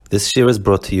This year is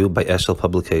brought to you by Eshel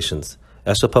Publications.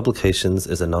 Eshel Publications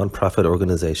is a non-profit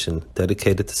organization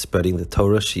dedicated to spreading the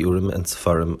Torah, Shiurim, and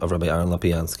Sefarim of Rabbi Aaron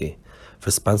Lopiansky. For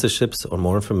sponsorships or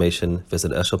more information,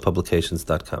 visit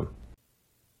eshelpublications.com.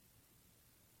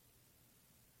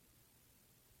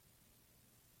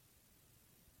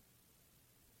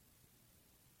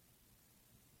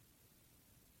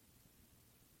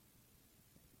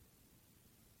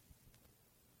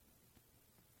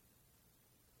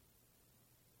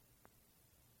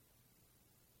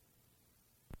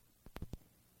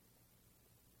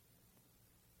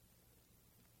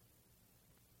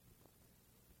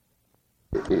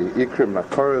 Ikrim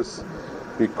Nakaris,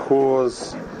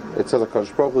 because it says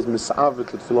HaKadosh Baruch Hu is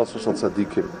mis'avet l'tfilas shel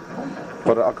tzadikim.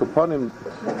 But Akapanim,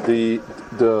 the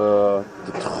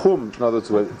tchum, in other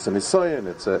words, it's a nisayon,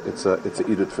 it's a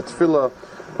edut for tefillah,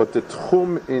 but the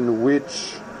tchum in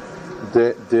which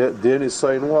the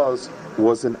nisayon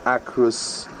was an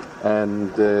akrus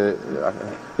and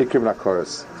Ikrim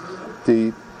Nakaris.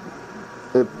 The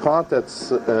part that's,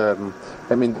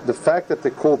 the fact that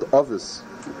they're called others,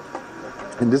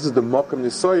 and this is the Makam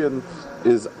Nisayon,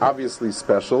 is obviously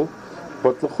special.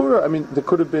 But l'chura, there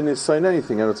could have been Nisayon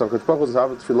anything. And it's HaKadosh Baruch Hu's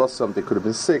Avet Filasam. They could have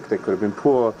been sick. They could have been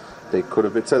poor. They could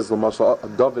have. It says L'mashal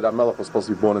David HaMelech was supposed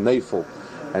to be born in Eiffel,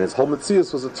 and his whole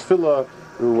Metzius was a tefillah.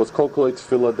 It was kolkolei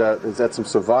tefillah that is at some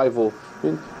survival.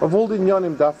 Of all the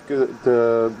inyanim, dafke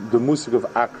the musik of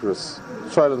Akros.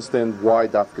 Try to understand why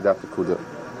dafke kuda.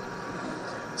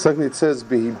 Secondly, it says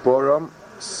Behiboram.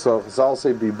 So Chazal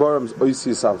say Behiboram is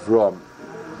Oisis Avram.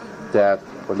 That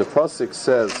when the pasuk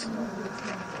says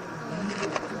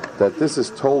that this is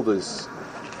told us,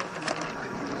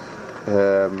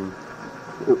 the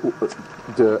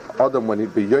Adam when he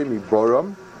be Yomi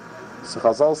Boram, so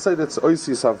Chazal said it's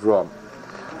Oisis Avram.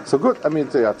 So good. It's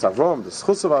Avram, the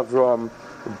Schus of Avram,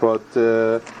 but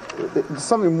there's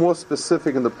something more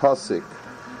specific in the pasuk.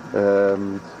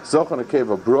 Zochon Akev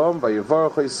Avram,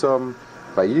 Vayevarach Isam,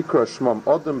 Vayikra Shmam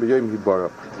Adam BeYomi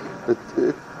Boram.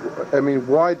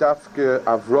 Why Dafke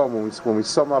Avram, when we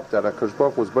sum up that HaKadosh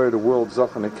Baruch Hu was buried in the world,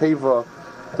 Zach and Akeva,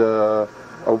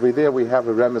 over there we have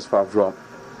a remes for Avram.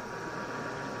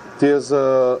 There's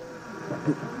a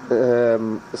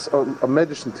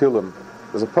Medrash in Tilim.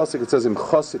 There's a pasuk that says, Im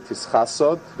Chosit is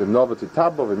Chasod, Im Novet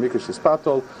Itabo, Im Mikesh is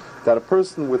Patol, that a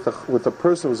person with a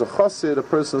person who's a Chosid, a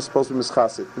person is supposed to be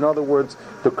Mischasid. In other words,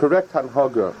 the correct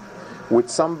Hanhaga with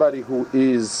somebody who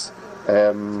is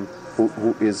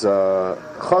a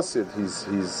chassid, he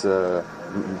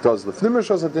does the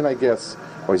fnimish adin, I guess,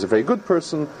 or he's a very good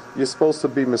person, you're supposed to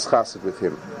be mischassid with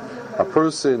him. A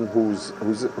person who's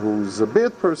a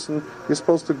bad person, you're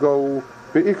supposed to go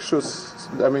beikshus.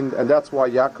 And that's why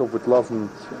Yaakov with Lavan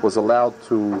was allowed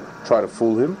to try to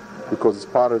fool him, because it's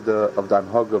part of the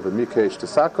anhag of a mikesh to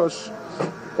sakosh.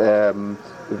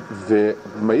 The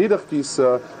meidach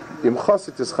kisa im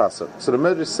chassid is chassid. So the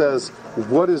Medrash says,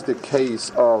 what is the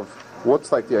case of?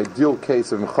 What's like the ideal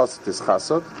case of Mechassid is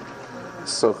Chasad?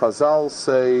 So Chazal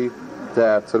say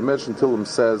that, so the Medrash Tilim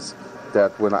says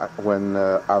that when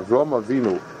Avram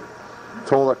Avinu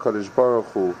told HaKadosh Baruch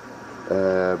Hu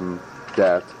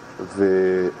that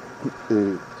the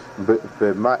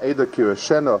Ma'eda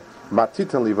Kirashena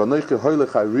Matitan Li Vanoichi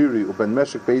Hoylech Hariri Uben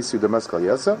Meshek Beisi Udemeskal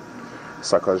Yesa,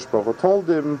 so HaKadosh Baruch Hu told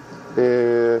him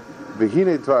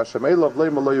V'hinei Dvar Hashem Elav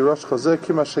Leima Lo Yirosh Chazeh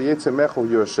Kima Shayetze Mechol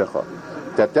Yiroshecha,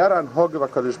 that anhog of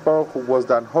HaKadosh Baruch Hu was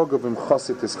the anhog of Im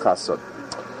Chosit is Chasad.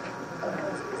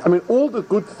 All the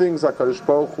good things HaKadosh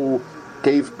Baruch Hu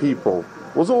gave people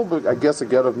was all, I guess, a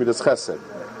get of Midas Chesed.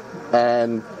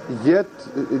 And yet,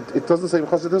 it doesn't say Im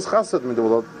Chosit is Chasad.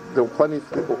 There were plenty,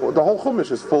 the whole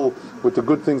Chumash is full with the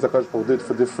good things that HaKadosh Baruch Hu did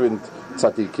for different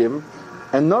tzaddikim.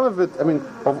 And none of it,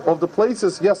 of the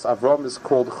places, yes, Avram is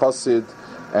called Chosid,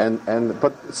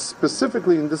 but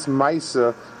specifically in this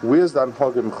Maisa, where's the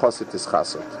Anhogim Chosit is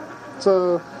Chasad?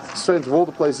 It's strange of all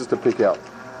the places to pick out.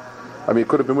 It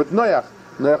could have been with Noach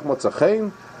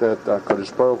Motzachein, that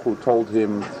HaKadosh Baruch Hu told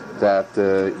him that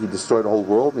he destroyed the whole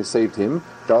world and he saved him.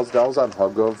 That was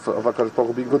Anhog of HaKadosh Baruch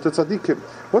Hu being good to tzaddikim.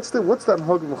 What's the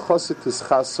Anhogim Chosit is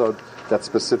Chasad that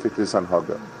specifically is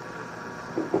Anhogah?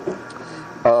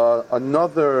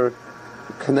 Another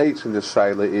connection in the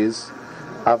Shaila is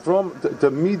Avram, the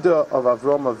midah of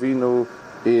Avram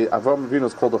Avinu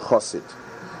is called a chassid.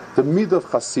 The midah of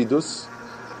chasidus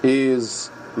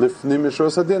is lifnim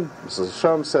mishros adin. Mr.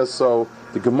 Hashem says so.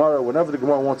 The Gemara, whenever the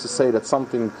Gemara wants to say that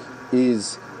something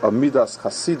is a midas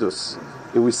chasidus,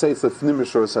 we say it's lifnim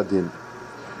mishros adin.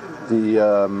 The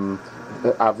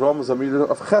Avram is a midah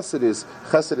of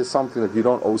chesed is something that you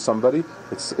don't owe somebody.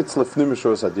 It's lifnim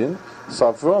mishros adin.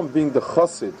 So Avram being the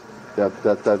chassid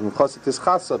in Chassid is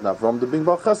Chassid, and Avram the being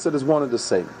Bal Chesed is one and the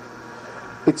same.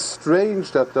 It's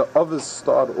strange that the others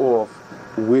start off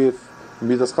with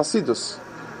Midas Chasidus.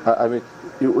 I mean,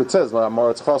 it says,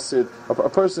 Maratz Chassid, a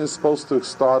person is supposed to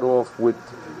start off with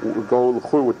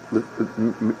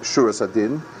Shuras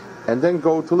Adin, and then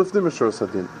go to Lifnim Shuras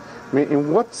Adin. I mean,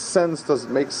 in what sense does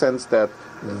it make sense that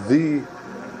the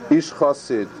Ish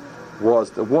Chassid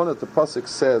was the one that the pasuk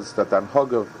says that the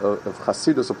Anhag of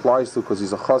Chasidus applies to because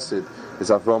he's a Chassid is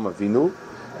Avram Avinu,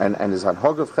 and his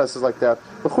Anhag of Chesed is like that.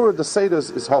 B'chura the Seder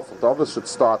is helpful. The others should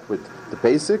start with the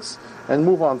basics and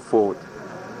move on forward.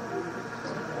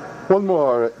 One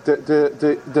more.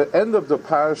 The end of the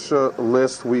parasha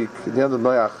last week, the end of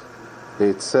Noach,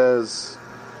 it says,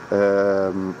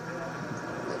 Vela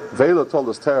told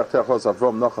us Terach was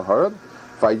Avram Nocha Haran,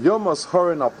 Vayomos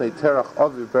Haran Apnei Terach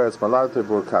Aviv Beretz Malarte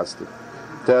Burkasti.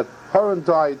 That Haran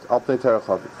died Apnei Terach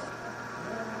Aviv.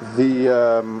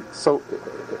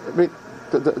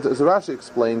 The Rashi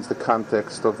explains the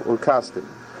context of Urkastim.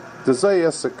 The Zay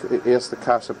asks the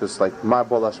Kashap is like Ma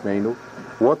Bolash Meinu.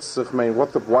 Why does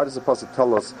the pasuk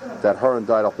tell us that Haran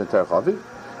died Apnei Terach Aviv?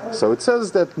 So it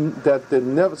says that they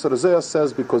never. So the Zayah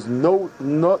says because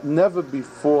never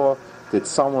before did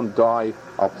someone die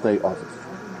Apnei Aviv.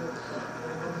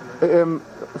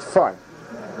 Fine.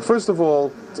 First of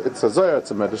all, it's a Zayah,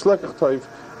 it's a Medrash Lech Lecha.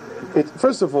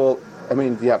 First of all, I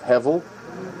mean, you have Hevel,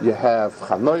 you have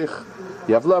Chanoich,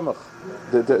 you have Lemech.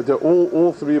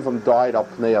 All three of them died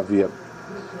Apnei Avim.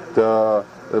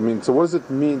 So what does it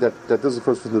mean that this is the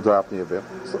first person to die Apnei Avim?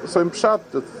 So in Pshat,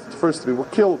 the first three were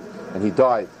killed and he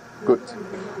died. Good.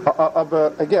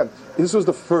 But again, this was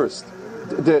the first.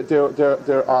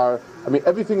 There are. I mean,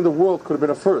 everything in the world could have been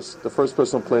a first. The first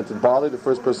person who planted barley, the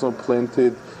first person who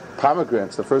planted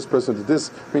pomegranates, the first person who did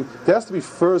this. I mean, there has to be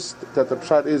first that the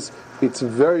pshat is, it's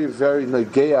very, very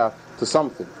negeya to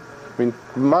something. I mean,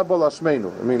 Mabal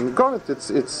Ashmenu. I mean, Garnet, it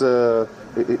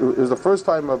was the first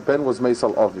time a Ben was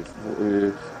Meisal Aviv.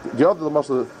 The other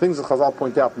things that Chazal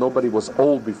point out, nobody was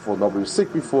old before, nobody was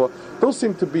sick before. Those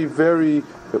seem to be very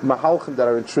mahalchim that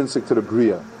are intrinsic to the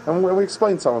Bria. And we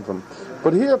explained some of them.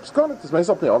 But here, Pskanet is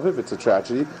Meisal Pnei Aviv, it's a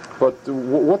tragedy. But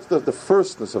what's the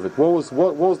firstness of it?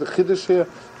 What was the Chiddush here?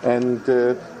 And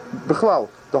Bichlal,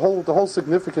 the whole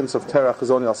significance of Terach is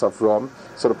only as Avram.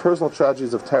 So the personal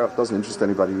tragedies of Terach doesn't interest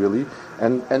anybody really,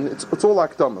 and it's all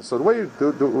Akdama. So the way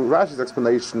the Rashi's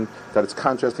explanation that it's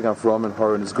contrasting Avram and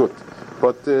Haran is good,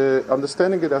 but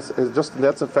understanding it as just in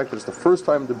that fact that it's the first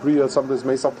time the Bria something is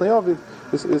Meisal Pnei Aviv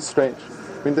is strange.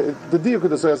 I mean the Diuk of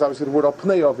the Zohar is obviously the word al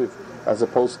Pnei Aviv as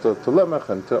opposed to Lemech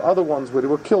and to other ones where they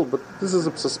were killed, but this is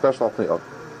a special Pnei Aviv.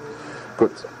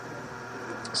 Good.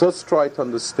 So let's try to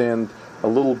understand a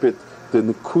little bit the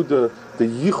Nekuda, the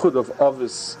Yichud of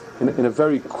Avis in a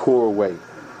very core way.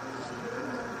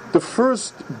 The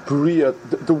first Bria,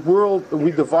 the world,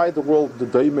 we divide the world, the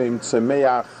Daimim,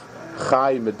 Tzemeach,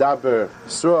 Chai, Medaber,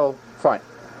 Yisrael, fine.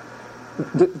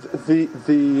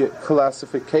 The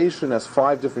classification as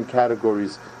 5 different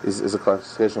categories is a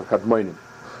classification of Kadmonim.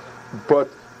 But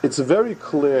it's very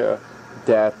clear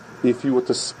that if you were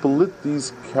to split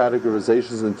these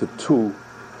categorizations into 2,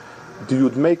 you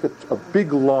would make a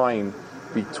big line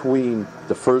between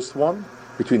the first one,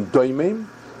 between Daimim,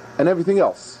 and everything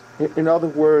else. In other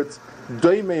words,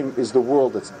 Daimim is the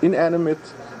world that's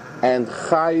inanimate, and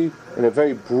Chai, in a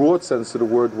very broad sense of the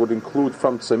word, would include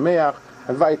from Tzemeach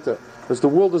and Vaita. Because the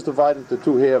world is divided into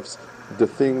 2 halves, the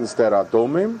things that are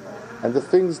Domim, and the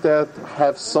things that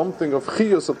have something of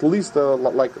Chiyus, at least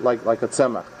like a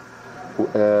Tzemach.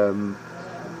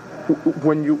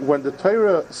 When the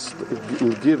Torah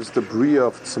gives the Bria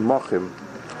of Tzemachim,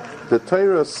 the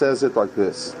Torah says it like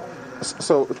this.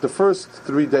 So the first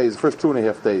 3 days, first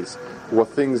 2.5 days, were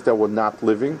things that were not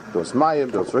living. There was Mayim,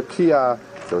 there was Rakia,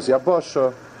 there was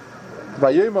Yabasha.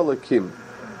 Vayom Elokim,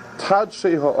 Tad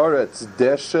Shei Ha'aretz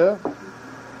Deshe,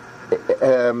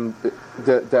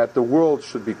 that the world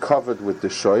should be covered with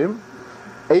Deshoim.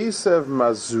 Esev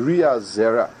Mazria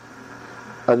Zera,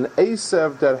 an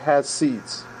Esev that has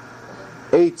seeds.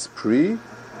 Eitz Pri,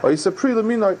 or Esev Pri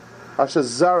Leminoi, Asher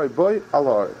Zarai Boy Al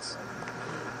Haaretz.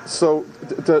 So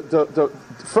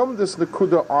from this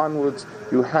Nekuda onwards,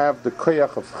 you have the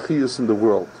koyach of chiyus in the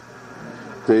world.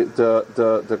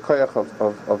 The koyach of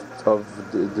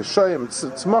the shoyim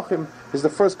tzmachim is the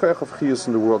first koyach of chiyus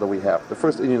in the world that we have. The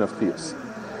first inyan of chiyus.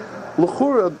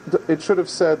 L'chura, it should have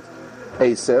said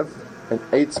Esev and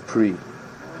Eitz Pri,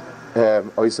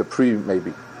 or Esev Pri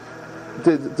maybe.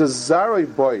 The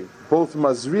Zarai Boy, both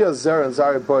Mazria Zer and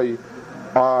Zarai Boy,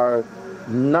 are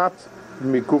not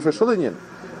Mikufa Shalinyan.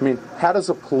 I mean, how does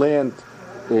a plant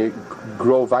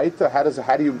grow weiter. How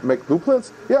do you make new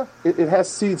plants? Yeah, it has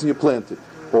seeds and you plant it,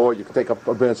 or you can take up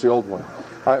a branch of the old one.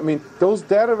 I mean,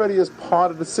 that already is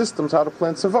part of the systems how the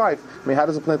plants survive. I mean, how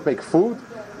does a plant make food?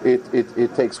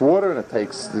 It takes water and it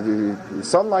takes the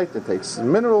sunlight, it takes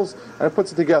minerals, and it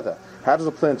puts it together. How does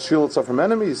a plant shield itself from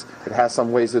enemies? It has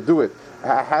some ways to do it.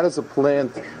 How does a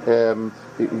plant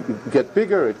get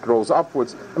bigger? It grows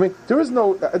upwards. I mean, there is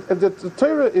no... the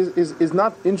Torah is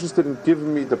not interested in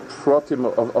giving me the pratim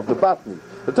of the botany.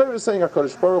 The Torah is saying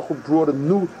HaKadosh Baruch Hu brought a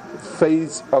new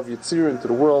phase of Yitzirah into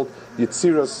the world,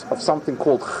 Yitzirah of something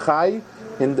called Chai,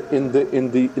 in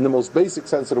the most basic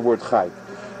sense of the word Chai.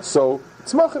 So,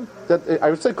 Tzmachim, that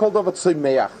I would say called over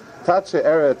Tzemeach. Tache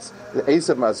Eretz,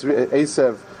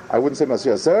 Esav, I wouldn't say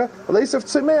Masriach Zerah, but Esav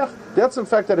Tzemeach. That's in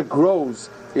fact that it grows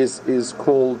is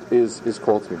called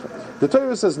Tmicha. The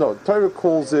Torah says no. The Torah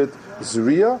calls it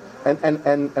Zriya,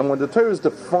 and when the Torah is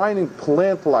defining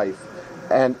plant life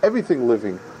and everything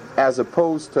living as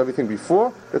opposed to everything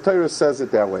before, the Torah says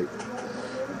it that way.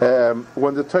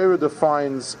 When the Torah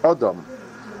defines Adam,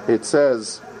 it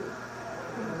says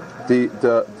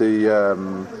Vayomer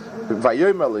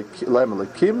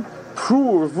Lekim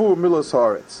Pru Urvu Milos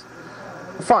Haaretz.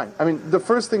 Fine. I mean, the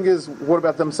first thing is, what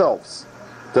about themselves?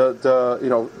 Tell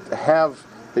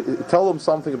them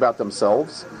something about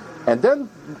themselves, and then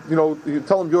you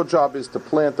tell them your job is to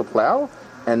plant the plow,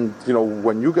 and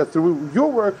when you get through your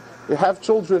work, you have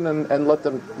children and let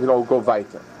them go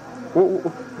weiter. Well,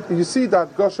 you see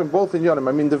that Goshen both in Yonim.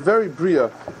 I mean, the very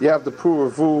Bria, you have the Pru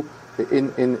Urvu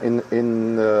in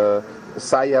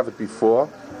Sai, you have it before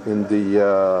in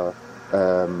the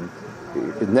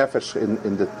in Nefesh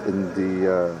in the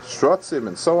Shrotzim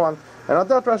and so on. And on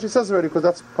that Rashi says already, because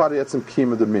that's part of the Etzim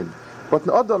Kiyum of the Min. But in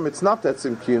Adam, it's not the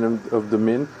Etzim Kiyum of the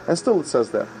Min, and still it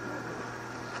says that.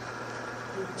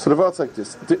 So the words like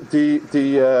this: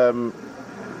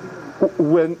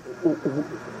 when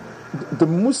the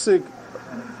musig,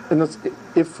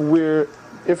 if we're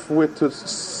to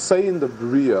say in the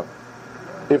Bria,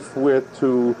 if we're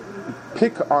to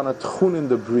pick on a tchun in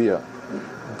the Bria,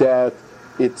 that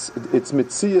its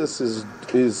mitzias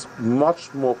is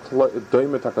much more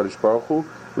doimet HaKadosh Baruch Hu,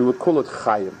 we would call it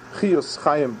Chayim, Chiyos,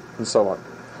 Chayim, and so on.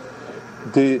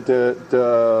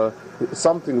 The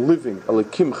something living,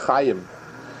 Elikim Chayim.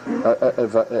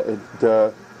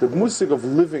 The musig of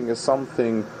living is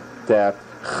something that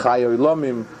Chayoy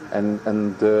Lomim, and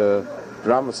the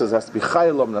Rambam says it has to be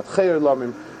Chayoy Lom, not Chayoy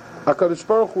Lomim. HaKadosh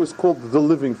Baruch Hu is called the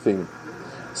living thing.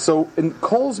 So in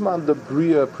Kolzman, the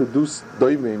Bria produced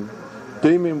Doimim.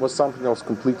 Doimim was something that was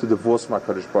completely divorced from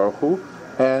HaKadosh Baruch Hu,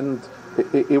 and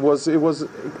it was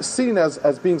seen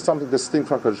as being something distinct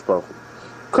from HaKadosh Baruch Hu.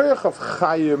 Koyach of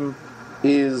Chayim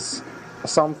is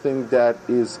something that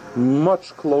is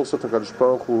much closer to HaKadosh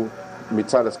Baruch Hu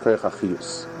mitzad as Koyach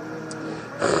HaChiyus.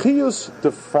 Chiyus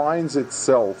defines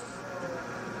itself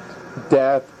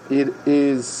that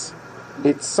it's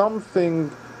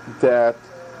something that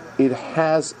it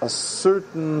has a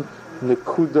certain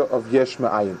nekuda of yesh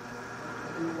me'ayin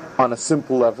on a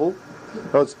simple level.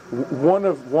 Because one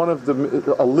of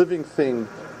a living thing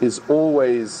is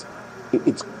always,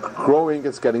 it's growing,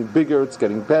 it's getting bigger, it's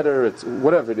getting better, it's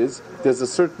whatever it is. There's a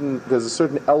certain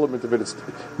element of it. It's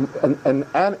an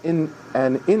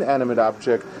inanimate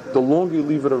object. The longer you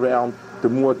leave it around, the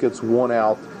more it gets worn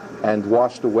out and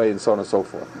washed away, and so on and so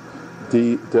forth.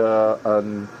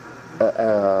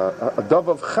 A dove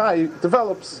of chai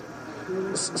develops.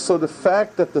 So the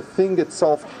fact that the thing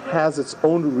itself has its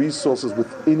own resources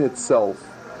within itself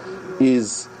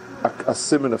is a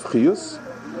siman of chiyus,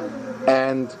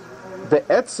 and the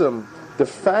etzem, the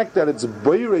fact that it's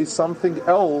boirei something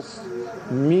else,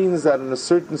 means that in a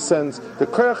certain sense the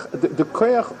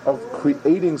koyach of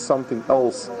creating something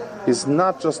else is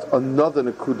not just another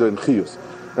nekuda in chiyus.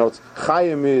 It's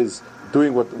chayim is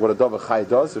doing what a dove chai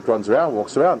does. It runs around,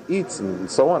 walks around, eats,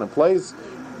 and so on, and plays.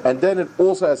 And then it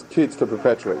also has kids to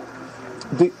perpetuate.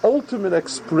 The ultimate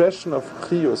expression of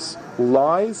chiyus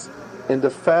lies in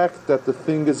the fact that the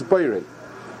thing is boirei,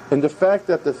 in the fact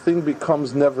that the thing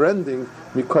becomes never-ending,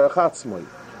 mikoyach atzmoi.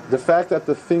 The fact that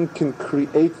the thing can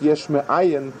create yesh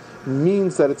me'ayin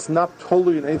means that it's not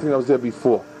totally in anything that was there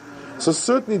before. So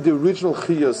certainly the original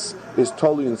chiyus is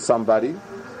totally in somebody.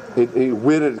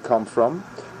 Where did it come from?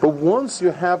 But once you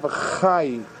have a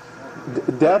chai,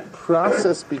 that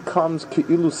process becomes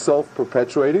keilu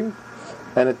self-perpetuating,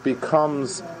 and it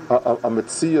becomes a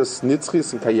metzias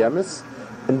nitzchis and kayemis,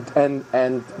 and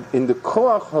in the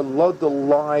koach halada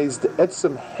lies the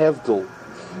etzem hevdel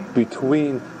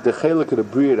between the chelik of the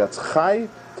bria that's chai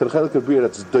to the chelik of the bria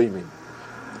that's doimim.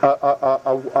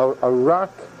 A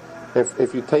rock,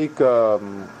 if you take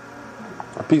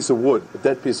a piece of wood, a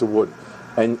dead piece of wood,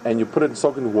 and you put it in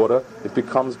soaking water, it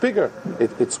becomes bigger.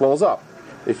 It swells up.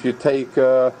 If you take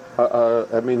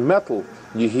metal,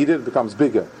 you heat it, it becomes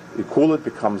bigger. You cool it,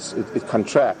 it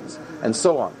contracts, and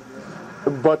so on.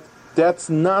 But that's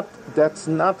not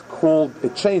called,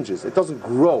 it changes. It doesn't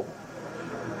grow.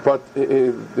 But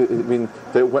when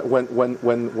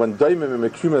daimim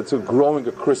accumulates, growing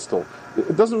a crystal,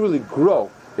 it doesn't really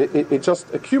grow. It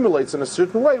just accumulates in a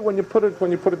certain way when you put it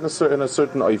in a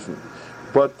certain oifen.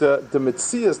 But the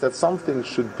metzias that something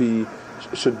should be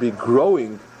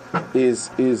growing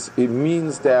it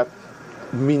means that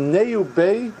mineu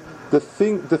bei, the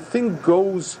thing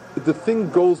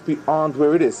goes beyond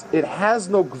where it is. It has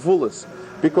no gvulas,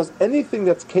 because anything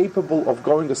that's capable of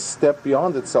going a step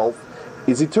beyond itself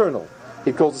is eternal.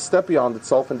 It goes a step beyond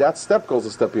itself, and that step goes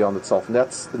a step beyond itself, and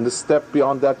the step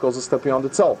beyond that goes a step beyond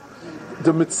itself.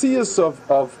 The metzias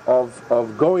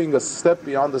of going a step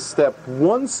beyond a step,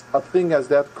 once a thing has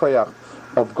that koyach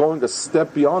of going a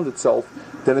step beyond itself,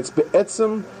 then it's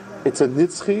be'etzim, it's a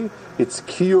nitzchi, its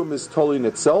kiyum is totally in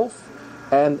itself,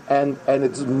 and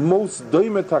it's most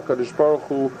doimet HaKadosh Baruch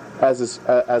Hu as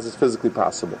is physically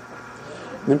possible.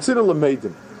 Nimtzina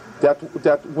lemeidim, that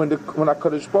when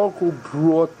HaKadosh Baruch Hu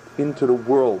brought into the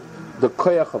world the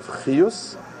koyach of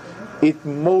chiyus, it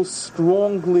most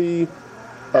strongly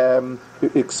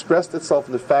expressed itself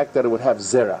in the fact that it would have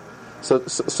zera. So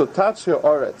Tachya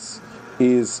Oretz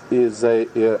is a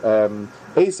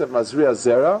Esav Mazriya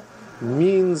Zera,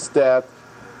 means that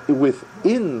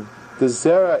within the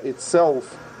Zera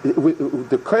itself,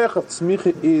 the koyach of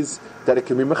tzmicha is that it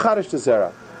can be mecharish the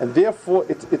Zera, and therefore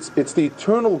it's the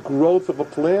eternal growth of a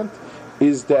plant,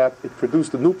 is that it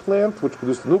produced a new plant, which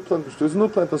produced a new plant, which produced a new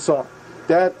plant, and so on.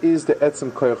 That is the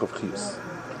etzem koyach of chiyus.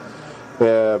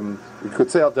 We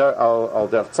could say al der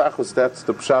tzachus, that's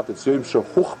the pshat, it's yom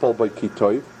shehuchpal by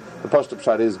kitoiv. The pashto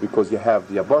pshat is because you have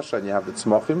the yabasha and you have the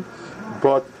tzmochim,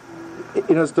 but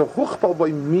as the huchpal by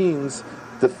means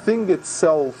the thing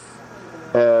itself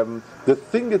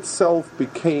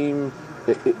became,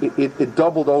 it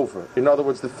doubled over. In other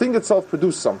words, the thing itself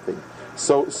produced something.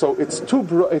 So it's two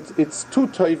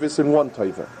toivos in one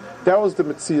toiva. That was the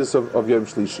metzias of Yom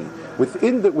Shlishi.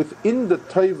 Within the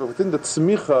toiva, within the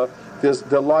tzmicha,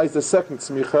 there lies the second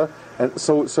tzmicha, and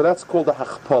so that's called the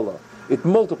hachpala. It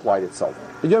multiplied itself.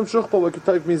 Yom Shuchpal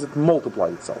Toiv means it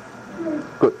multiplied itself.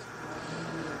 Good.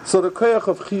 So the koyach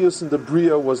of chiyus in the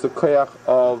bria was the koyach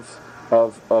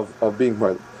of being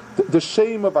murdered. The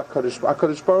shame of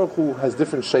HaKadosh Baruch Hu has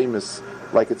different shemis,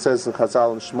 like it says in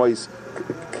Chazal and Shmois,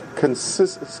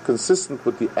 consistent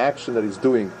with the action that he's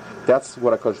doing. That's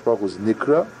what HaKadosh Baruch Hu is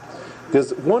nikra.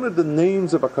 There's one of the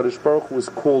names of HaKadosh Baruch Hu is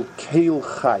called Keil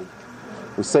Chai.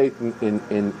 We say it in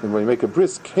when we make a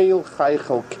bris, Keil Chai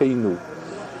Chalkeinu.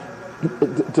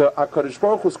 The HaKadosh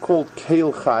Baruch Hu is called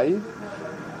Keil Chai,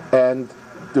 and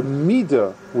the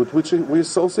midah with which we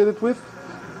associate it with,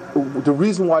 the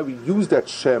reason why we use that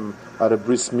shem at a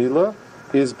bris milah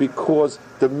is because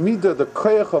the midah, the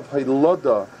koyach of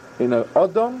hayloda in an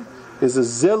adam, is a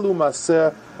zelu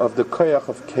maseh of the koyach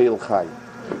of keil chai.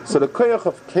 So the koyach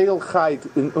of keil chai,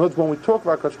 when we talk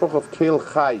about HaKadosh Baruch Hu of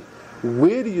keil chai,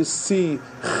 where do you see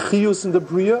chiyus in the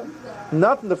bria?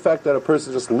 Not in the fact that a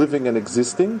person is just living and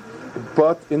existing,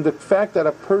 but in the fact that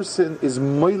a person is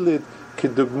moilid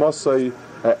kidugmasai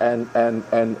and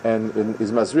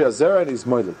is mazriya zera and is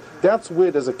moilid. That's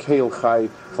where there's a keil chai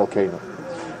chalkeinu.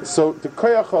 So the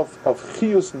koyach of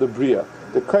chiyus in the bria,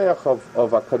 the koyach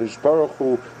of HaKadosh Baruch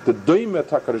Hu, the doimet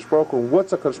HaKadosh Baruch Hu,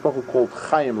 what's HaKadosh Baruch Hu called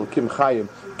chayim, l'kim chayim,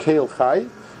 keil chai,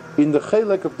 in the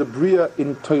chelek of the bria,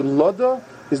 in toiloda,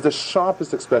 is the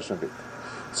sharpest expression of it.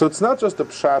 So it's not just a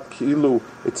pshat ki'ilu,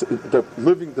 it's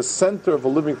the center of a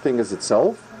living thing is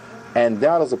itself, and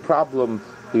that is a problem.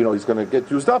 He's going to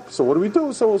get used up. So what do we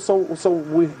do? So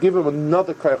we give him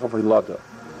another koyach of hilada.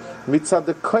 Mitzad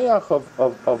the koyach of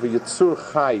a yitzur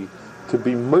chai to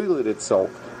be moiled itself,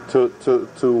 to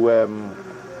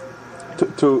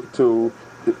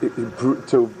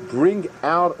bring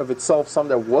out of itself something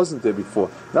that wasn't there before,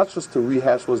 not just to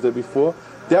rehash what was there before.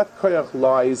 That koyach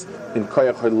lies in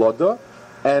koyach hilada,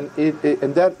 and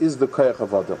that is the koyach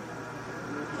of Adam.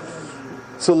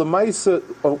 So Lemaisa,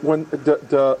 when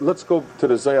let's go to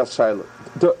the Zayas Shaila.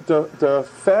 The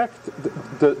fact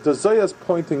the Zayas is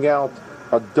pointing out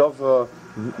a dava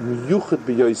miyuchad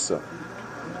b'yosa,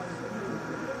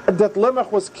 that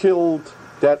Lemach was killed,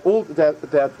 that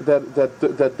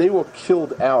they were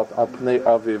killed out al pnei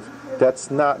aviv. That's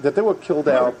not that they were killed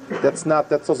out.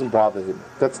 That doesn't bother him.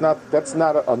 That's not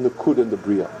a nukud in the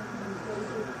bria.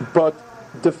 But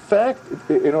the fact,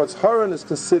 it's Haran is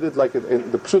considered like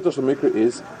in the Pshuta Shel Mikra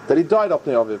is that he died up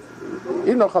Aviv.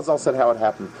 Even though Chazal said how it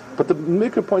happened, but the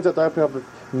Mikra points out that Aviv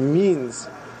means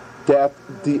that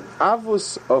the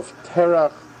avos of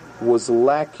Terach was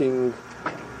lacking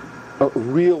a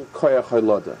real koyach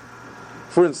haylada.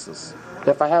 For instance,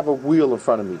 if I have a wheel in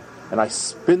front of me and I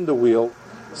spin the wheel,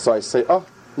 so I say, oh,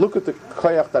 look at the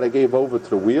koyach that I gave over to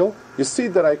the wheel. You see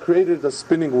that I created a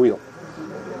spinning wheel.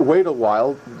 Wait a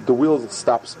while, the wheel will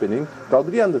stop spinning. That'll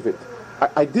be the end of it.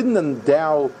 I didn't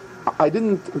endow.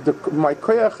 My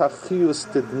koyach achiyus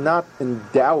did not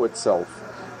endow itself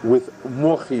with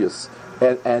more chiyus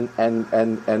and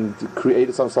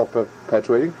created some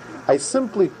self-perpetuating. I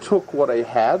simply took what I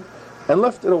had and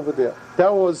left it over there.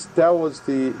 That was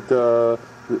the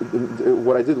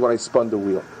what I did when I spun the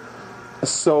wheel.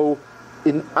 So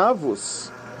in Avos,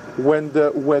 when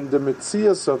the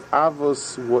Metzias of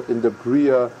Avos were in the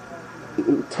Bria,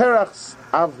 Terach's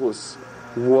Avos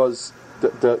was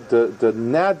the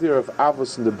nadir of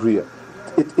Avos in the Bria.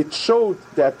 It showed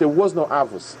that there was no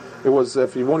Avos. It was,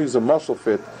 if you want to use a mashal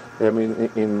fit, I mean,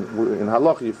 in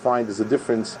halacha you find there's a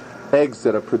difference. Eggs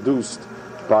that are produced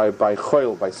by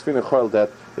choil, by sfina choil, that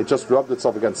it just rubbed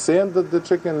itself against sand, the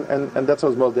chicken, and that's how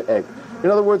it's molded the egg. In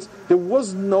other words, there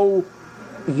was no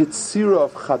yitzira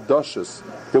of chadoshes.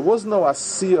 There was no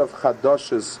asiyah of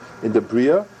chadoshes in the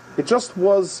bria. It just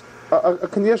was a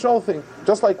kanyeshal thing.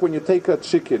 Just like when you take a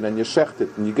chicken and you shecht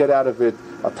it and you get out of it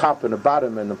a top and a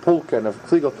bottom and a pulka and a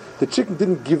fligel, the chicken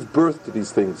didn't give birth to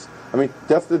these things. I mean,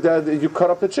 that's you cut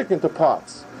up the chicken into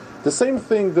parts. The same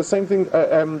thing. The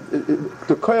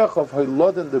koyach of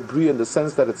Haylod and the Bria, in the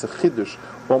sense that it's a chiddush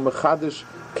or mechadish,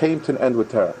 came to an end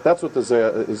with Torah. That's what the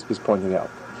Zohar is pointing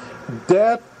out.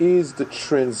 That is the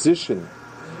transition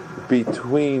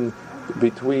between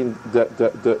the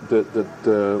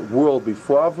world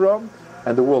before Avram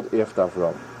and the world after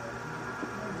Avram.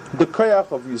 The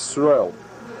koyach of Yisrael.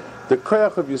 The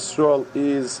koyach of Yisrael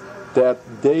is that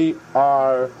they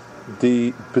are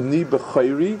the b'ni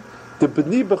b'chayri. The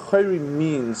b'ni b'chayri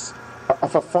means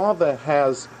if a father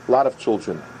has a lot of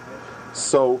children,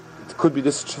 so it could be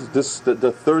the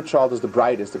third child is the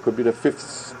brightest, it could be the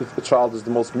fifth child is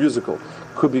the most musical,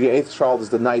 it could be the eighth child is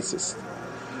the nicest.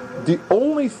 The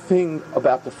only thing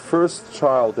about the first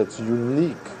child that's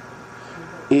unique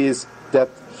is that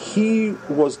he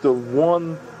was the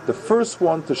first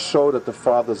one to show that the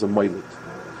father's a moilid.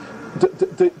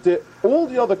 All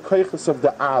the other koyches of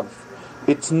the Av,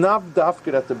 it's not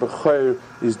dafka that the Bechor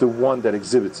is the one that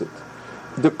exhibits it.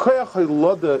 The koyach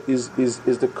haylada is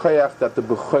the koyach that the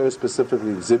Bechor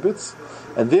specifically exhibits,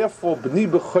 and therefore B'ni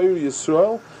Bechor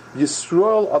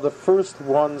Yisrael are the first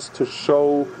ones to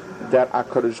show that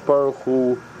HaKadosh Baruch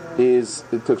Hu is,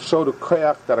 to show the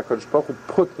koyach that HaKadosh Baruch Hu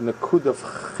put in the kud of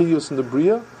chiyus in the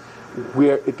bria,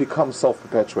 where it becomes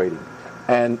self-perpetuating,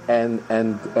 and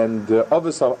the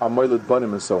others are moiled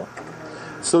banim and so on.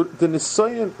 So the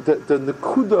nisayon, the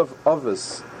nekuda of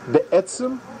Avos, the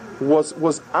etzim, was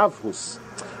avhus.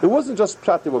 It wasn't just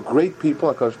pshat; they were great people.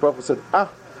 And HaKadosh Baruch Hu said,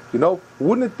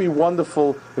 wouldn't it be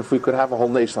wonderful if we could have a whole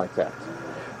nation like that?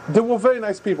 There were very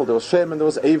nice people. There was Shem, and there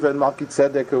was Eva, and Malki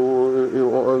Tzedek,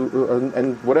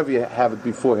 and whatever you have it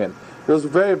beforehand. It was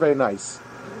very, very nice.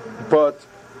 But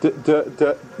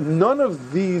none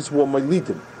of these were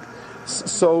Malidim.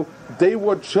 So they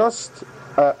were just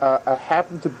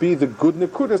happened to be the good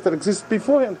Nekudas that existed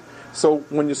beforehand. So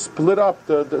when you split up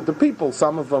the people,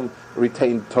 some of them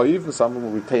retained Toiv, and some of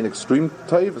them retained extreme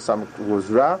Toiv, and some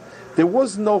was Ra. There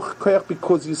was no Koyach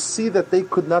because you see that they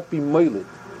could not be Moilid.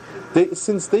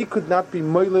 Since they could not be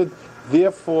Moilid,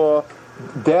 therefore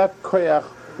that Koyach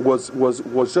was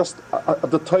just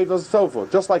the Toiv itself.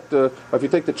 Just like if you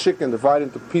take the chicken, divide it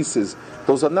into pieces,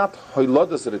 those are not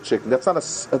Hoyladas of the chicken. That's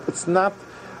not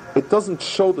it doesn't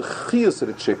show the chiyus of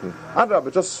the chicken.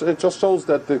 It just shows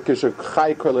that the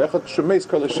chai kol echad shemeis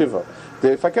kol shiva.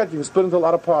 If I can, you can split into a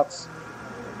lot of parts.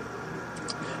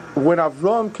 When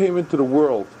Avram came into the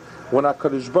world, when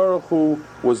HaKadosh Baruch Hu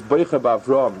was Beicha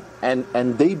Avram,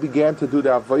 and they began to do the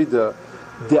Avodah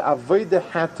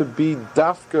had to be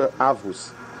Dafka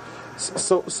Avus.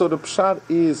 So the Pshat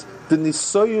is, the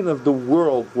Nisoyon of the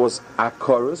world was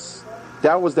Akoros,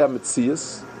 that was their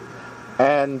Metzias,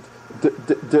 and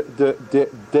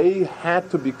they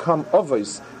had to become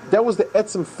Avos. That was the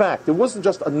etzim fact. It wasn't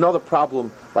just another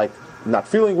problem like not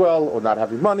feeling well, or not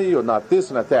having money, or not this,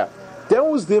 or not that. That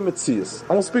was their Metzias.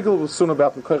 I will speak a little soon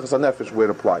about the Koyches HaNefesh where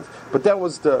it applies. But that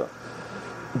was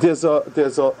there's a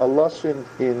lashon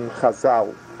in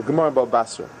Chazal, the Gemara Bava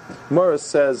Basra. Gemara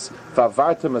says,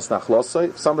 "Vavartem es nachlosai."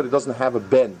 If somebody doesn't have a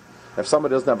ben, if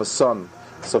somebody doesn't have a son,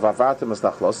 so vavartem es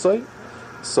nachlosai.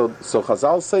 So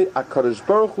Chazal say HaKadosh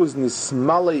Baruch Hu is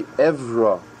nismalei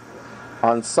evra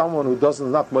on someone who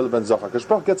doesn't not moile ben zoch. HaKadosh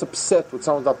Baruch Hu gets upset with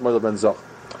someone not moile ben zoch.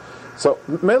 So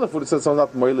Melech would have said someone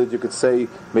not moile. You could say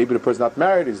maybe the person not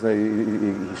married. He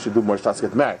should do more shots to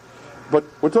get married. But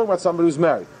we're talking about somebody who's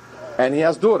married and he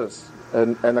has daughters,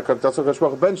 and that's what HaKadosh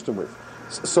Baruch Hu benched him with.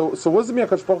 So what does it mean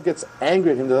HaKadosh Baruch Hu gets angry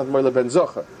at him that not moile ben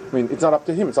zoch? I mean, it's not up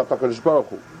to him. It's up to HaKadosh Baruch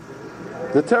Hu.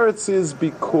 The teretz is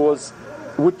because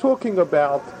we're talking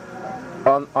about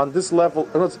on this level.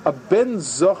 A ben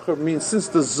zocher means since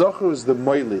the zocher is the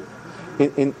moilid,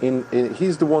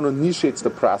 he's the one who initiates the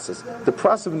process. The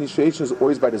process of initiation is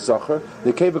always by the zocher.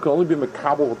 The keva can only be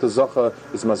mekabel what the zocher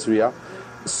is masriya.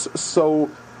 So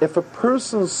if a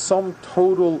person's sum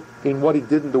total in what he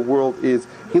did in the world is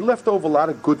he left over a lot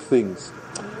of good things,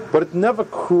 but it never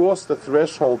crossed the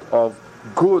threshold of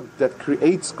good that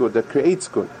creates good.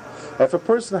 If a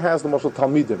person has the Moshe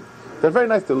Talmidim, they're very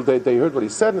nice. They heard what he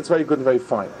said, and it's very good and very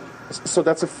fine. So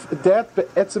that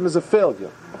be'etzim is a failure.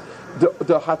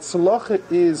 The hatzlacha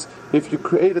is if you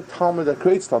create a Talmud that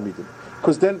creates Talmidim,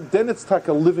 because then it's like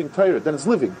a living Torah. Then it's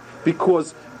living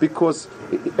because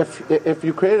if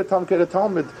you create a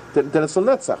Talmud, then it's a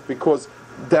netzach, because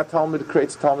that Talmud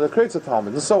creates a Talmud that creates a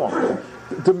Talmud, and so on.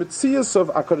 The mitzias of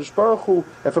HaKadosh Baruch Hu,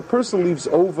 if a person leaves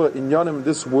over in Yonim in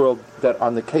this world that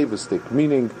on the keva stick,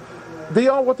 meaning they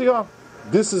are what they are.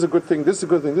 This is a good thing, this is a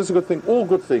good thing, this is a good thing, all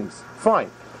good things,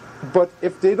 fine. But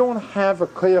if they don't have a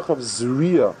koyach of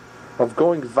zriya, of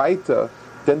going weiter,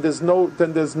 then there's no then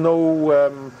a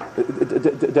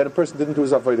person didn't do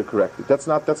his avodah correctly. That's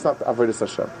not avodah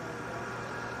Hashem.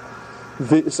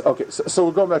 So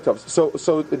we're going back to so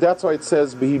that's why it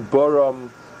says Behi Baram,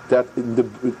 that in the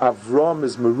Avram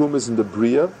is merumas in the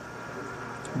Bria,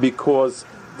 because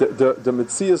the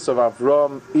mitzias of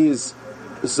Avram is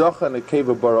Zacha and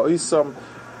Akeva Bara Isam.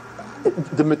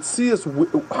 The Metzias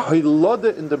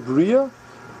Hilada in the Bria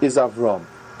is Avram.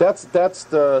 That's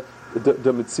the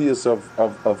Metzias of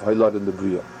Hilada in the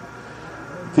Bria.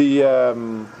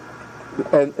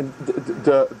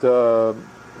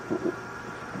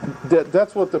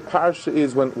 That's what the parsha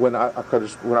is when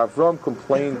Avram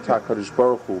complained to HaKadosh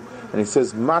Baruch Hu, and he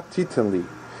says Ma Titanli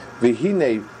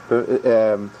V'hinei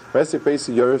Vesik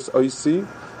Beisi Yeris Oisi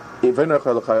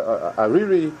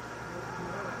Ariri.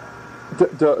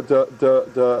 The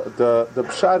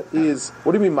pshat is,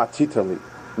 what do you mean matitali?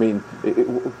 I mean,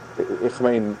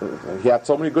 he had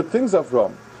so many good things,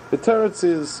 Avram. The teretz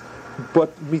is,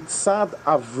 but mitzad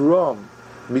Avram,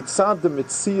 mitzad the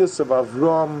mitzias of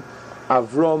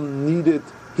Avram needed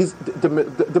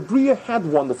the Bria had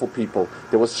wonderful people.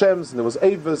 There was Shems and there was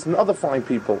Avas and other fine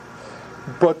people,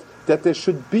 but that there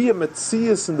should be a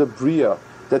mitzias in the Bria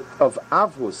that of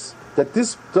Avus, that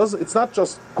this doesn't, it's not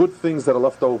just good things that are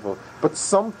left over, but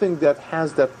something that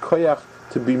has that koyach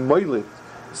to be moiled,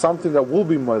 something that will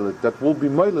be moiled,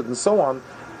 and so on.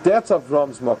 That's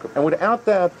Avram's makom. And without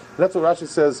that, that's what Rashi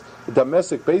says,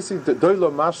 Damesik, basically, doilo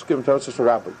mashkim teresh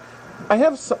rabbi. I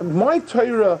have my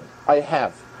Torah, I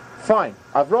have. Fine.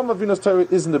 Avram Avinu's Torah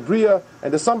is in the Bria,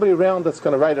 and there's somebody around that's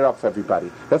going to write it up for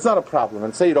everybody. That's not a problem,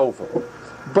 and say it over.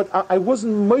 But I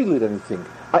wasn't moiled anything.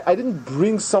 I didn't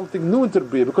bring something new into the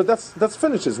Bria, because that's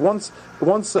finishes. Once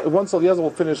Eliezer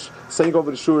will finish saying over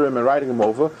the Shurim and writing them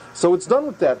over, so it's done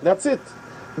with that, and that's it.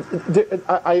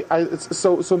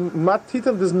 So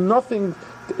Matitan, there's nothing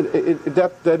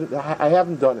that I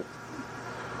haven't done it.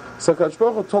 So Kadosh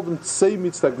Baruch Hu told him, "Tzei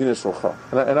mitzvah gdina shalcha,"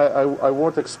 and I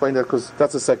want to explain that because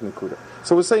that's the second kuda.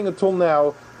 So we're saying until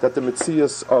now that the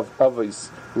mitzias of Avos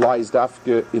lies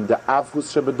dafke in the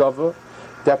avus shebedava,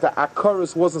 that the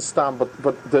akaris wasn't stam, but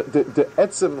the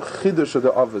etzem chidush of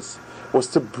the Avos was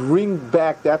to bring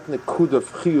back that nekuda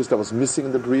of chiyus that was missing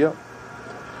in the bria.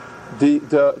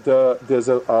 There's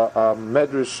a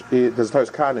medrash, there's Toras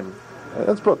Kanim,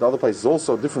 that's brought in other places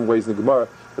also, different ways in the Gemara.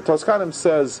 The Toras Kanim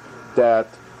says that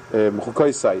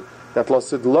that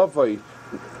Lasid Lavai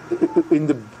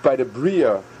by the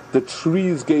Bria, the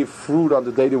trees gave fruit on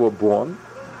the day they were born,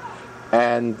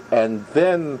 and then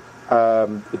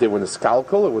they were in a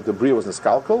skalkal, or the Bria was in a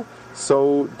skalkal,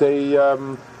 so they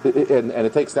and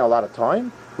it takes now a lot of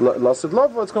time. Lasid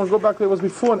Lava, it's going to go back to it was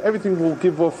before, and everything will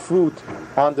give off fruit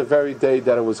on the very day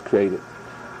that it was created.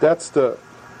 That's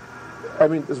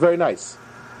it's very nice.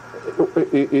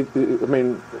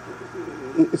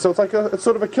 So it's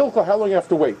sort of a kilkel. How long you have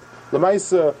to wait?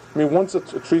 Lemaisa, once a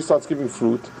tree starts giving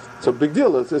fruit, it's a big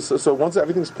deal. So once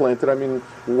everything's planted,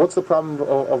 what's the problem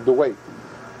of the wait?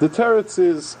 The teretz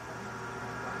is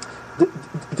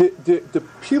the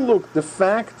piluk, the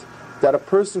fact that a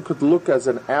person could look as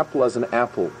an apple,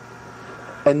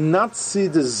 and not see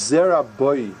the zera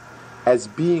boy, as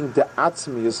being the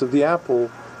atzmius of the apple,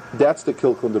 that's the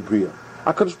kilkel in the bria.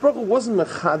 HaKadosh Baruch Hu wasn't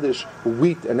mechadish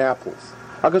wheat and apples.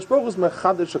 HaKadosh Baruch Hu was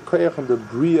mechadish a koyach in the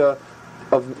bria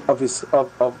of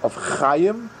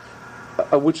chayim,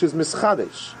 which is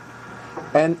mischadesh.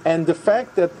 And the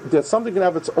fact that something can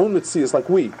have its own mitzias, like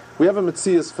we have a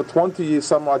mitzias for 20 years,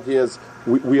 some odd years,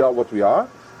 we are what we are,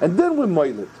 and then we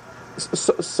moil it.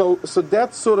 So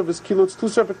that sort of is kilo. It's two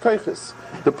separate kaiches.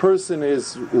 The person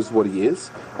is what he is,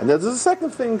 and there's a second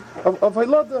thing of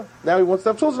Hailada. Now he wants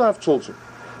to have children.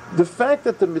 The fact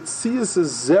that the mitzias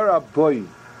is zera boy,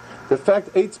 the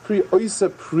fact eitz pri oisa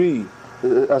pri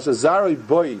as a zara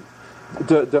boy,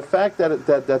 the fact that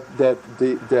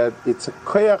it's a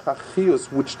koyach achius,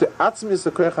 which the atzmi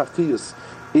a koyach achius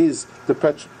is the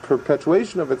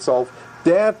perpetuation of itself.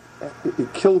 That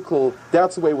kilkel,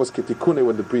 that's the way it was kitikune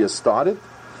when the bria started,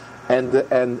 and there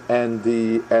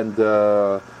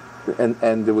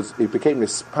was, it became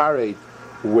nisparate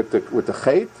with the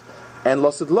chait, and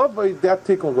lost lovay, that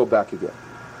tikkun will go back again.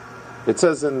 It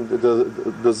says in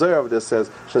the Zohar of this says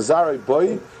shazari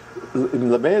boy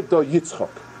lamed do yitzchok.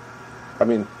 I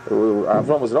mean,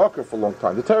 Avram was an Akar for a long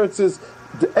time. The Torah says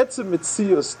the etzem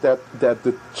mitzius that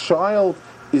the child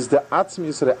is the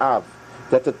atzmius of the av,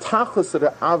 that the tachlis of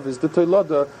the av is the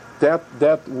toilada, that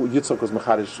Yitzchak was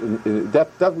mechadish,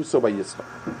 that we saw by Yitzchak.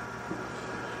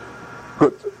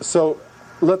 Good. So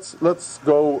let's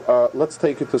go. Let's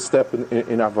take it a step in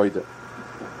avodah.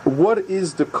 What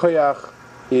is the koyach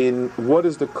in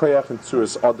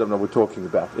Tzuras Adam that we're talking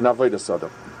about in avodas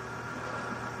Adam?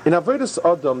 In avodas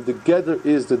Adam, the gather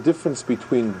is the difference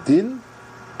between din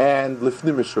and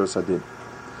lifnim mishuras hadin.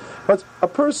 But a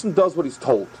person does what he's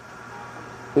told.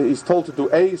 He's told to do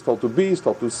A, he's told to B, he's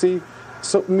told to C.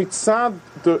 So mitzad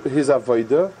his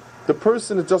avodah, the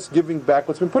person is just giving back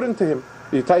what's been put into him.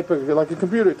 You type like a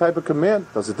computer, you type a command,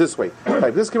 does it this way.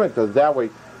 Type this command, does it that way.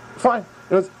 Fine.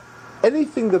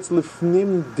 Anything that's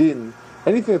lifnim din,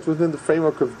 anything that's within the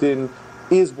framework of din,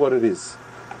 is what it is.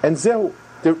 And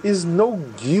there is no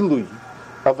gilui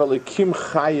of elikim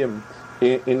chayim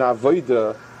in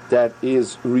avodah that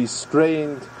is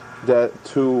restrained,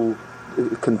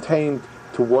 contained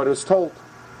to what is told.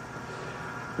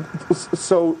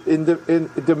 So in the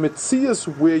mitzias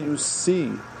where you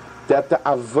see that the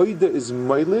avodah is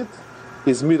moiled,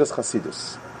 is midas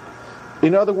chasidus.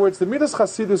 In other words, the midas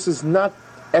chasidus is not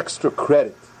extra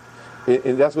credit,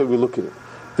 and that's why we look at it.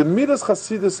 The midas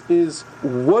chasidus is,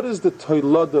 what is the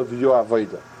toilad of your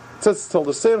avodah? It says told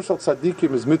the same shal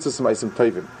tzadikim is mitzvahs ma'asim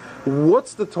tovim.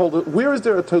 What's the toilad? Where is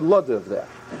there a toilad of that?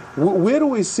 Where do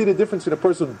we see the difference between a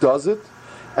person who does it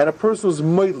and a person who's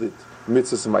moiled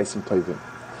mitzvahs ma'asim tovim?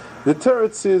 The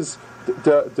Torah says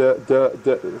the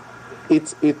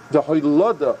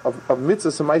hoilada of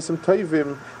mitzvahs ma'asim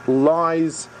tovim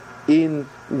lies in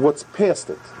what's past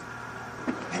it.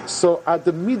 So at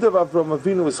the midah of Avraham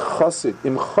Avinu is chassid.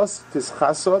 Im chassid is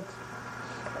chasad,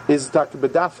 is dak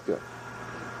bedafka,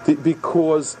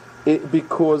 because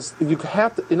you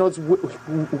have to.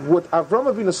 What Avraham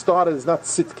Avinu started is not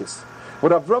sitkis.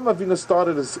 What Avraham Avinu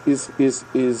started is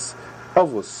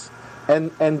avos,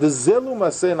 and the zelum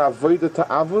aseh and avodah to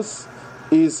avos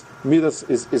is midas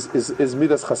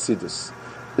chasidus,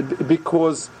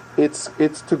 because it's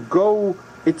to go.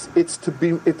 It's to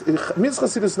be. Midas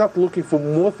Chasidus is not looking for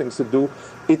more things to do.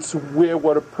 It's where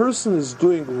what a person is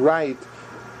doing right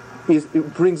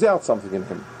it brings out something in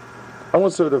him. I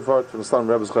once heard a word from the Islam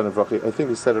Rebbe's Chaim Vrachi. I think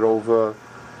he said it over,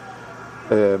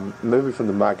 maybe from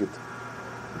the Maggid.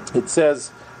 It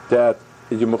says that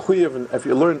you mechuyev, if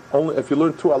you learn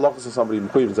two halachas of somebody,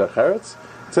 mechuyev in zecheretz.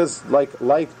 It says like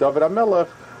David HaMelech,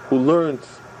 who learned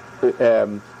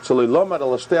shalei lomad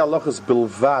al shtei halachas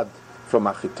bilvad from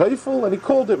Achitophel, and he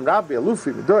called him Rabbi,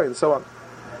 Alufi, Midori, and so on.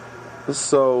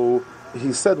 So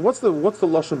he said, "What's the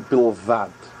lashon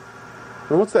bilvad?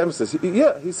 And what's the emphasis?"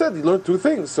 He said he learned two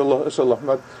things. What's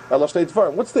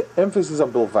the emphasis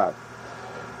on bilvad?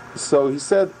 So he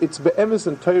said it's be'emes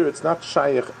in Torah. It's not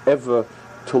shaykh ever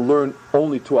to learn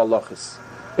only two halachas.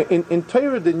 In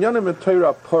Torah, the nyanim in Torah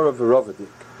are para v'rovadik.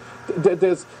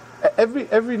 There's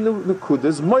every new nukud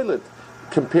is moiled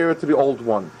compared to the old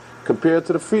one. Compared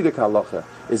to the Friedik halacha,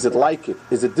 is it like it?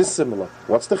 Is it dissimilar?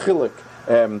 What's the chiluk?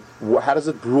 How does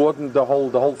it broaden the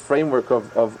whole framework of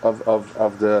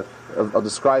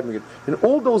describing it? In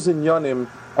all those inyanim,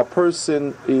 a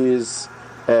person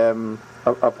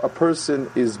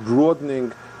is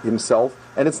broadening himself,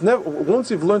 and it's never. Once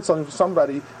you've learned something from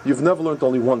somebody, you've never learned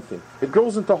only one thing. It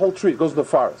goes into the whole tree. It goes into the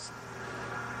forest.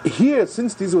 Here,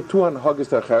 since these were 200 haggis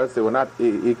te'acheretz, they were not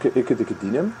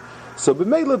ikedinim. So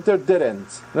b'meila they're dead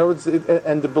ends. In other words,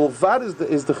 and the bilvad is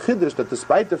the chiddush that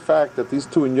despite the fact that these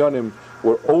two inyanim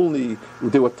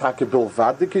they were take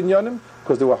bilvadik inyanim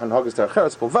because they were hanhagas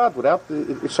te'acheres bilvad without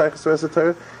the shaychus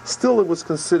resetayr, still it was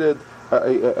considered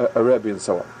a rebbe and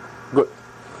so on. Good.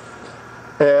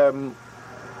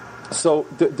 So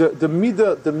the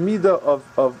midah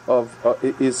of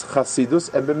is chasidus,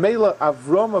 and b'meila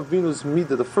Avram Avinu's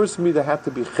midah, the first midah had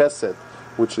to be chesed,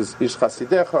 which is ish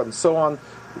chasidecha and so on.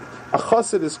 A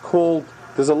chassid is called.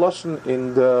 There's a lashon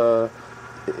in the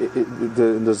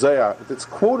Zohar. It's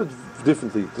quoted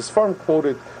differently. The Sfarim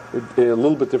quoted a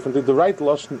little bit differently. The right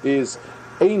lashon is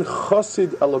ein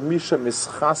chassid alamisha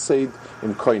mischased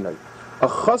im koinai. A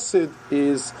chassid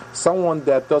is someone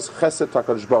that does chesed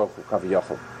HaKadosh Baruch Hu,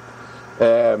 kaviyachol.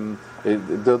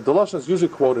 The lashon is usually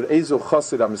quoted ezo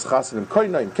chassid amischased im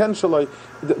koinai im ken shalai.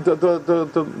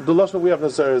 The lashon we have in the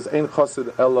Zohar is ein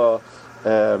chassid ela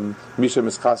misha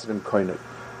mischased im koinai.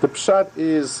 The pshat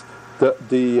is the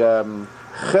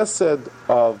chesed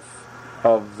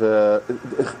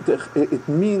it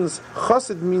means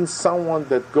chassid means someone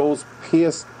that goes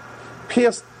past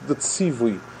the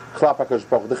tzivui. The chesed HaKadosh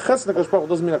Baruch Hu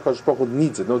doesn't mean HaKadosh Baruch Hu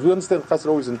needs it. No, we understand chesed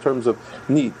always in terms of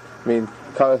need. I mean,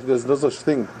 there's no such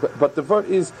thing. But the word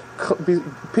is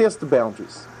past the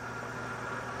boundaries.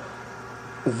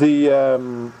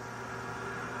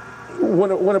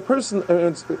 When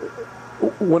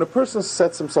a person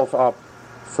sets himself up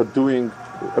for doing,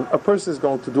 a person is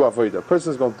going to do avodah, a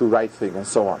person is going to do right thing, and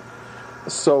so on.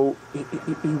 So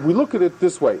we look at it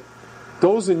this way: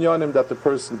 those inyanim that the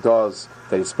person does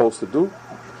that he's supposed to do,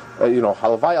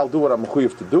 halavai, I'll do what I'm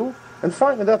mechuyev to do, and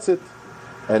fine, and that's it.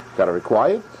 And got to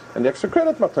require it, and the extra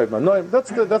credit,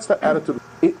 that's the attitude.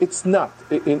 It's not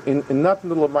in not in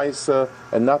the lamaisa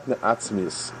and not in the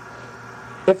atzmius.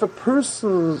 If a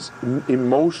person's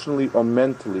emotionally or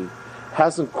mentally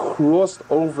hasn't crossed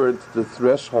over into the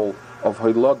threshold of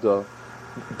Hailada,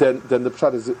 then the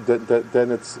pshat is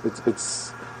then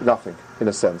it's nothing in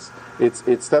a sense. It's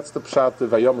that's the pshat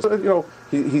of Vayom.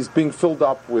 He's being filled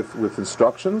up with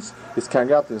instructions. He's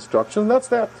carrying out the instructions. That's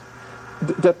that.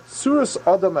 That Suras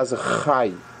Adam as a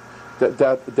chai,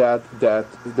 that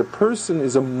the person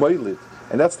is a moilid,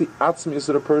 and that's the atzmius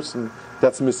of the person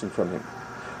that's missing from him.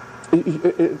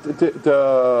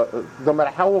 No matter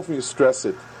how often you stress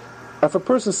it, if a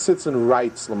person sits and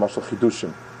writes l'mashal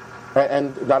chidushim,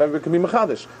 and not everyone can be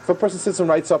mechadish. If a person sits and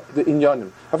writes up the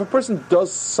inyanim, if a person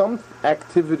does some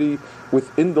activity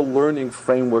within the learning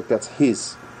framework that's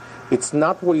his, it's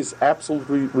not what he's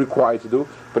absolutely required to do,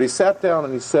 but he sat down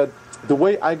and he said, the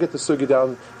way I get the sugi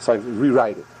down, so I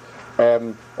rewrite it.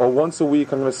 Or once a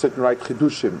week I'm going to sit and write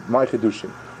chidushim, my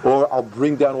chidushim. Or I'll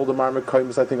bring down all the marmor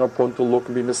kaimas I think are prone to look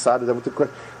and be misaded.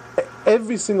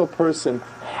 Every single person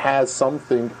has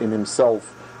something in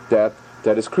himself that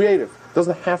is creative. It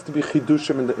doesn't have to be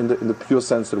chidushim in the pure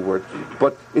sense of the word,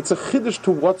 but it's a chidush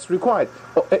to what's required.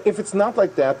 If it's not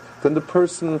like that, then the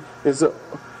person is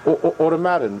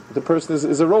automatic. The person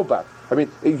is a robot. I mean,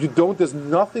 there's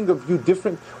nothing of you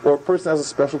different, or a person has a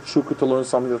special tshuka to learn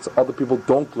something that other people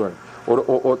don't learn, or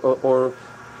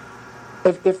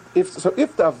if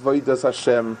the avodas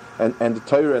Hashem and the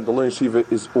Torah and the learning shiva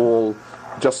is all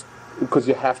just because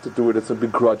you have to do it, it's a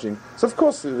begrudging. So of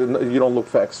course you don't look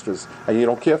for extras, and you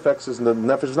don't care for extras, and the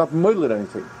nefesh is not moiled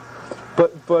anything.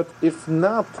 But if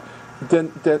not,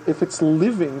 then if it's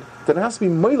living, then it has to be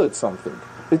moiled something.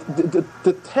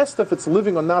 The test if it's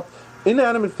living or not,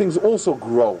 inanimate things also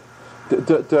grow. If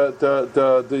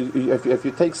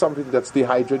you take something that's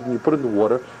dehydrated and you put it in the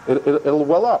water, it'll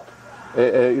well up.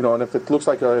 And if it looks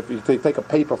like if you take a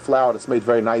paper flower that's made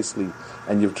very nicely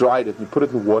and you've dried it and you put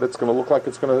it in water, it's going to look like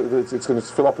it's going to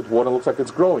fill up with water and it looks like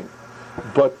it's growing,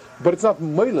 but it's not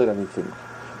moiled anything.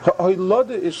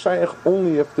 Ha'ilada is shaykh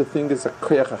only if the thing is a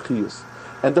koyach achiyus,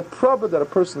 and the problem that a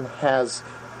person has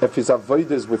if his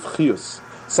avodah is with chiyus.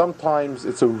 Sometimes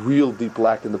it's a real deep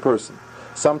lack in the person.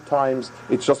 Sometimes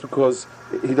it's just because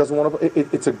he doesn't want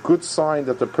to. It's a good sign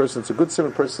that it's a good sign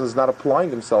the person is not applying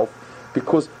himself,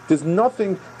 because there's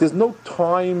no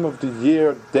time of the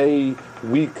year, day,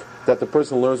 week that the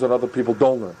person learns that other people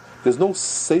don't learn. There's no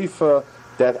sefer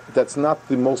that's not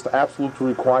the most absolutely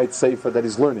required sefer that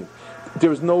he's learning.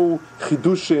 There's no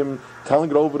chidushim,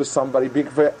 telling it over to somebody.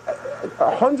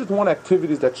 101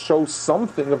 activities that show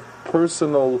something of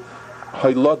personal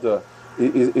hailada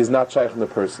is not shaykh in the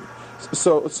person.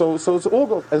 So it's all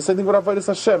good. And same thing with Avodas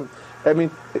Hashem. I mean,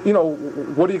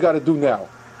 what do you got to do now?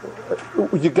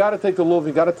 You got to take the love,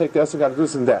 you got to take the essence, you got to do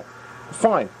this and that.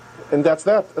 Fine. And that's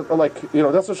that. That's what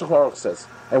Shulchan Aruch says.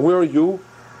 And where are you?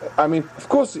 I mean, of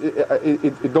course,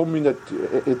 it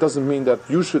doesn't mean that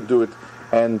you should do it.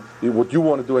 and what you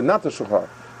want to do, and not the shachar.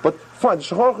 But fine, the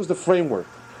shachar is the framework.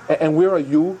 And where are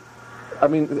you? I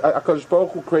mean, HaKadosh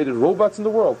Baruch Hu created robots in the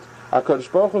world. HaKadosh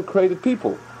Baruch Hu created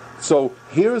people. So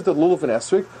here is the lulav and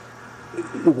esrog.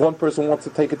 One person wants to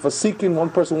take it for seeking, one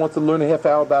person wants to learn a half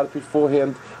hour about it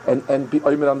beforehand and be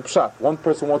oimed on the pshat. One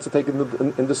person wants to take it in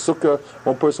the sukkah,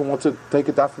 one person wants to take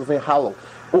it after the halal.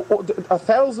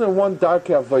 1,001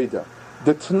 darkei avodah.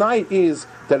 The Tanai is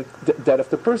that if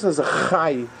the person is a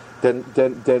chai, then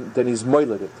he's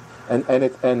moiled it.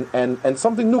 And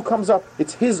something new comes up,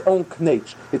 it's his own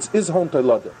knech, it's his own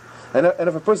toilada. And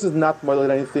if a person is not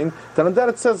moiled anything, then on that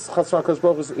it says Chasran HaKadosh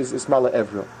Baruch Hu is Mala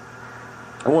Evro.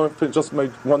 I want to just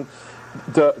make one.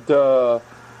 The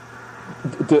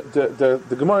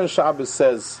Gemara in Shabbos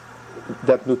says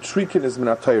that nutrikin is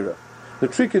min Torah.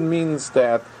 Nutrikin means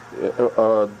that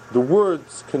the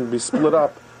words can be split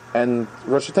up and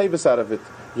Rosh Tevis out of it.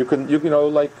 You can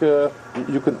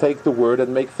take the word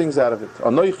and make things out of it.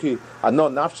 Anoichi, ano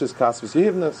nafshis kasvis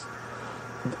yivnas.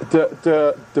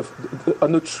 A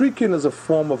nutrikin is a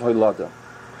form of halada.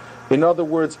 In other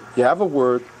words, you have a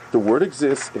word. The word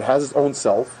exists, it has its own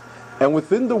self, and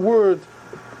within the word,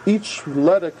 each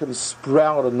letter can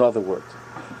sprout another word.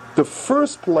 The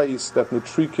first place that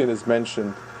nutrikin is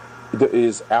mentioned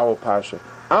is our pasha.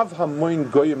 Av hamoin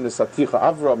goyim nesaticha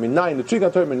Avram minayin, nutrikin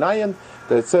ator minayin,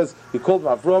 that it says, he called him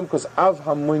Avram because Av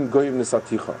hamoin goyim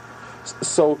nesaticha.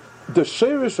 So, the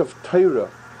sheirish of Torah,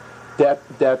 that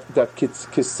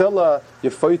kisela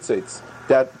yefoitzeitz,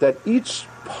 that each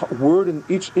word in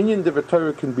each inyan of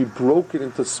Torah can be broken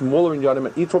into smaller inyanim,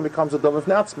 and each one becomes a dove of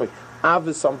natzmai. Av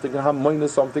is something, and Hamoin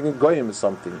is something, and Goyim is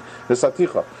something. The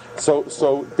Saticha.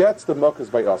 So that's the mockers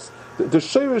by us. The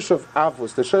sheirish of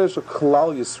Avos, the sheirish of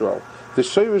Klal Yisrael, the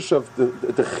sheirish of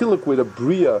the chiluk with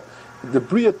the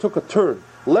Bria took a turn.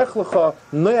 Lech Lecha,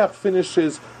 Noach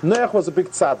finishes. Noach was a big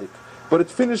tzaddik, but it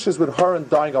finishes with Haran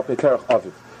dying up in Kerach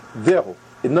Aviv. There,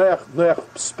 Noach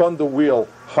spun the wheel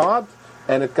hard,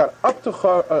 and it got up to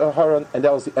Haran, and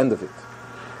that was the end of it.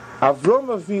 Avram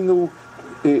Avinu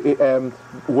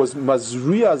was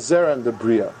Mazriya Zera and the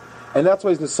Bria, and that's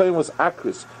why his Nisayon was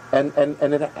Akris, and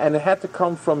it had to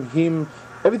come from him.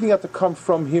 Everything had to come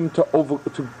from him to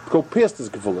go past his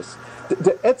Gevulas.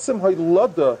 The Etzem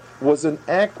Haylada was an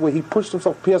act where he pushed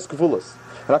himself past Gevulas,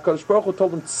 and HaKadosh Baruch Hu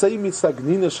told him, "Tzei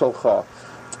mitzagnina shalcha."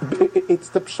 It's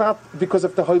the pshat, because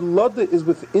if the Haylada is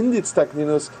within the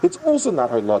tzagninos, it's also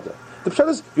not Haylada. The pshat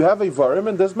is, you have a varim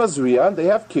and there's mazriya and they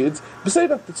have kids.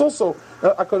 Beseda, it's also,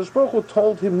 HaKadosh Baruch Hu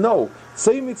told him no.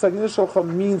 Tzei mitzagnina shalcha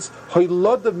means,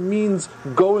 Haylada means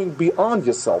going beyond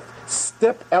yourself.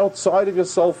 Step outside of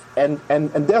yourself, and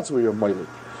that's where you're moiling.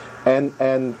 And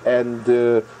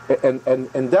that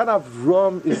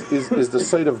Avram is the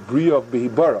side of Bria of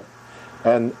Behibara.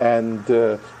 And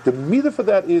the midah for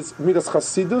that is midas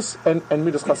chasidus, and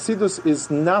midas chasidus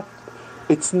is not,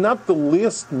 it's not the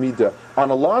least midah on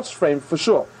a large frame for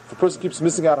sure. If a person keeps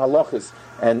missing out halachas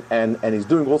and he's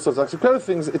doing all sorts of extra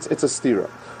things, it's a stira.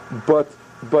 But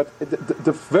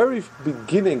the very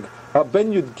beginning,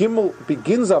 Ben Yud Gimel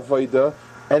begins avodah,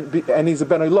 and he's a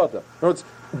ben Eilada. In other words,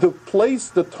 the place,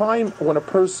 the time when a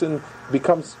person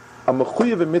becomes a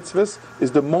mechuyev in mitzvahs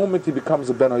is the moment he becomes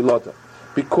a ben Eilada.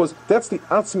 Because that's the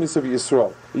atzmis of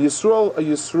Yisrael.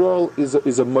 Yisrael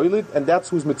is a moilid, and that's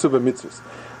who's mitzvah mitzvahs.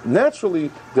 Naturally,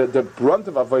 the brunt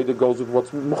of avodah goes with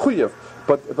what's mechuyev,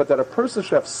 but that a person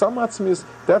should have some atzmis,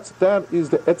 that is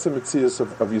the etzem mitzias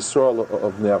of Yisrael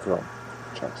of Ne'avram.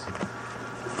 Chance.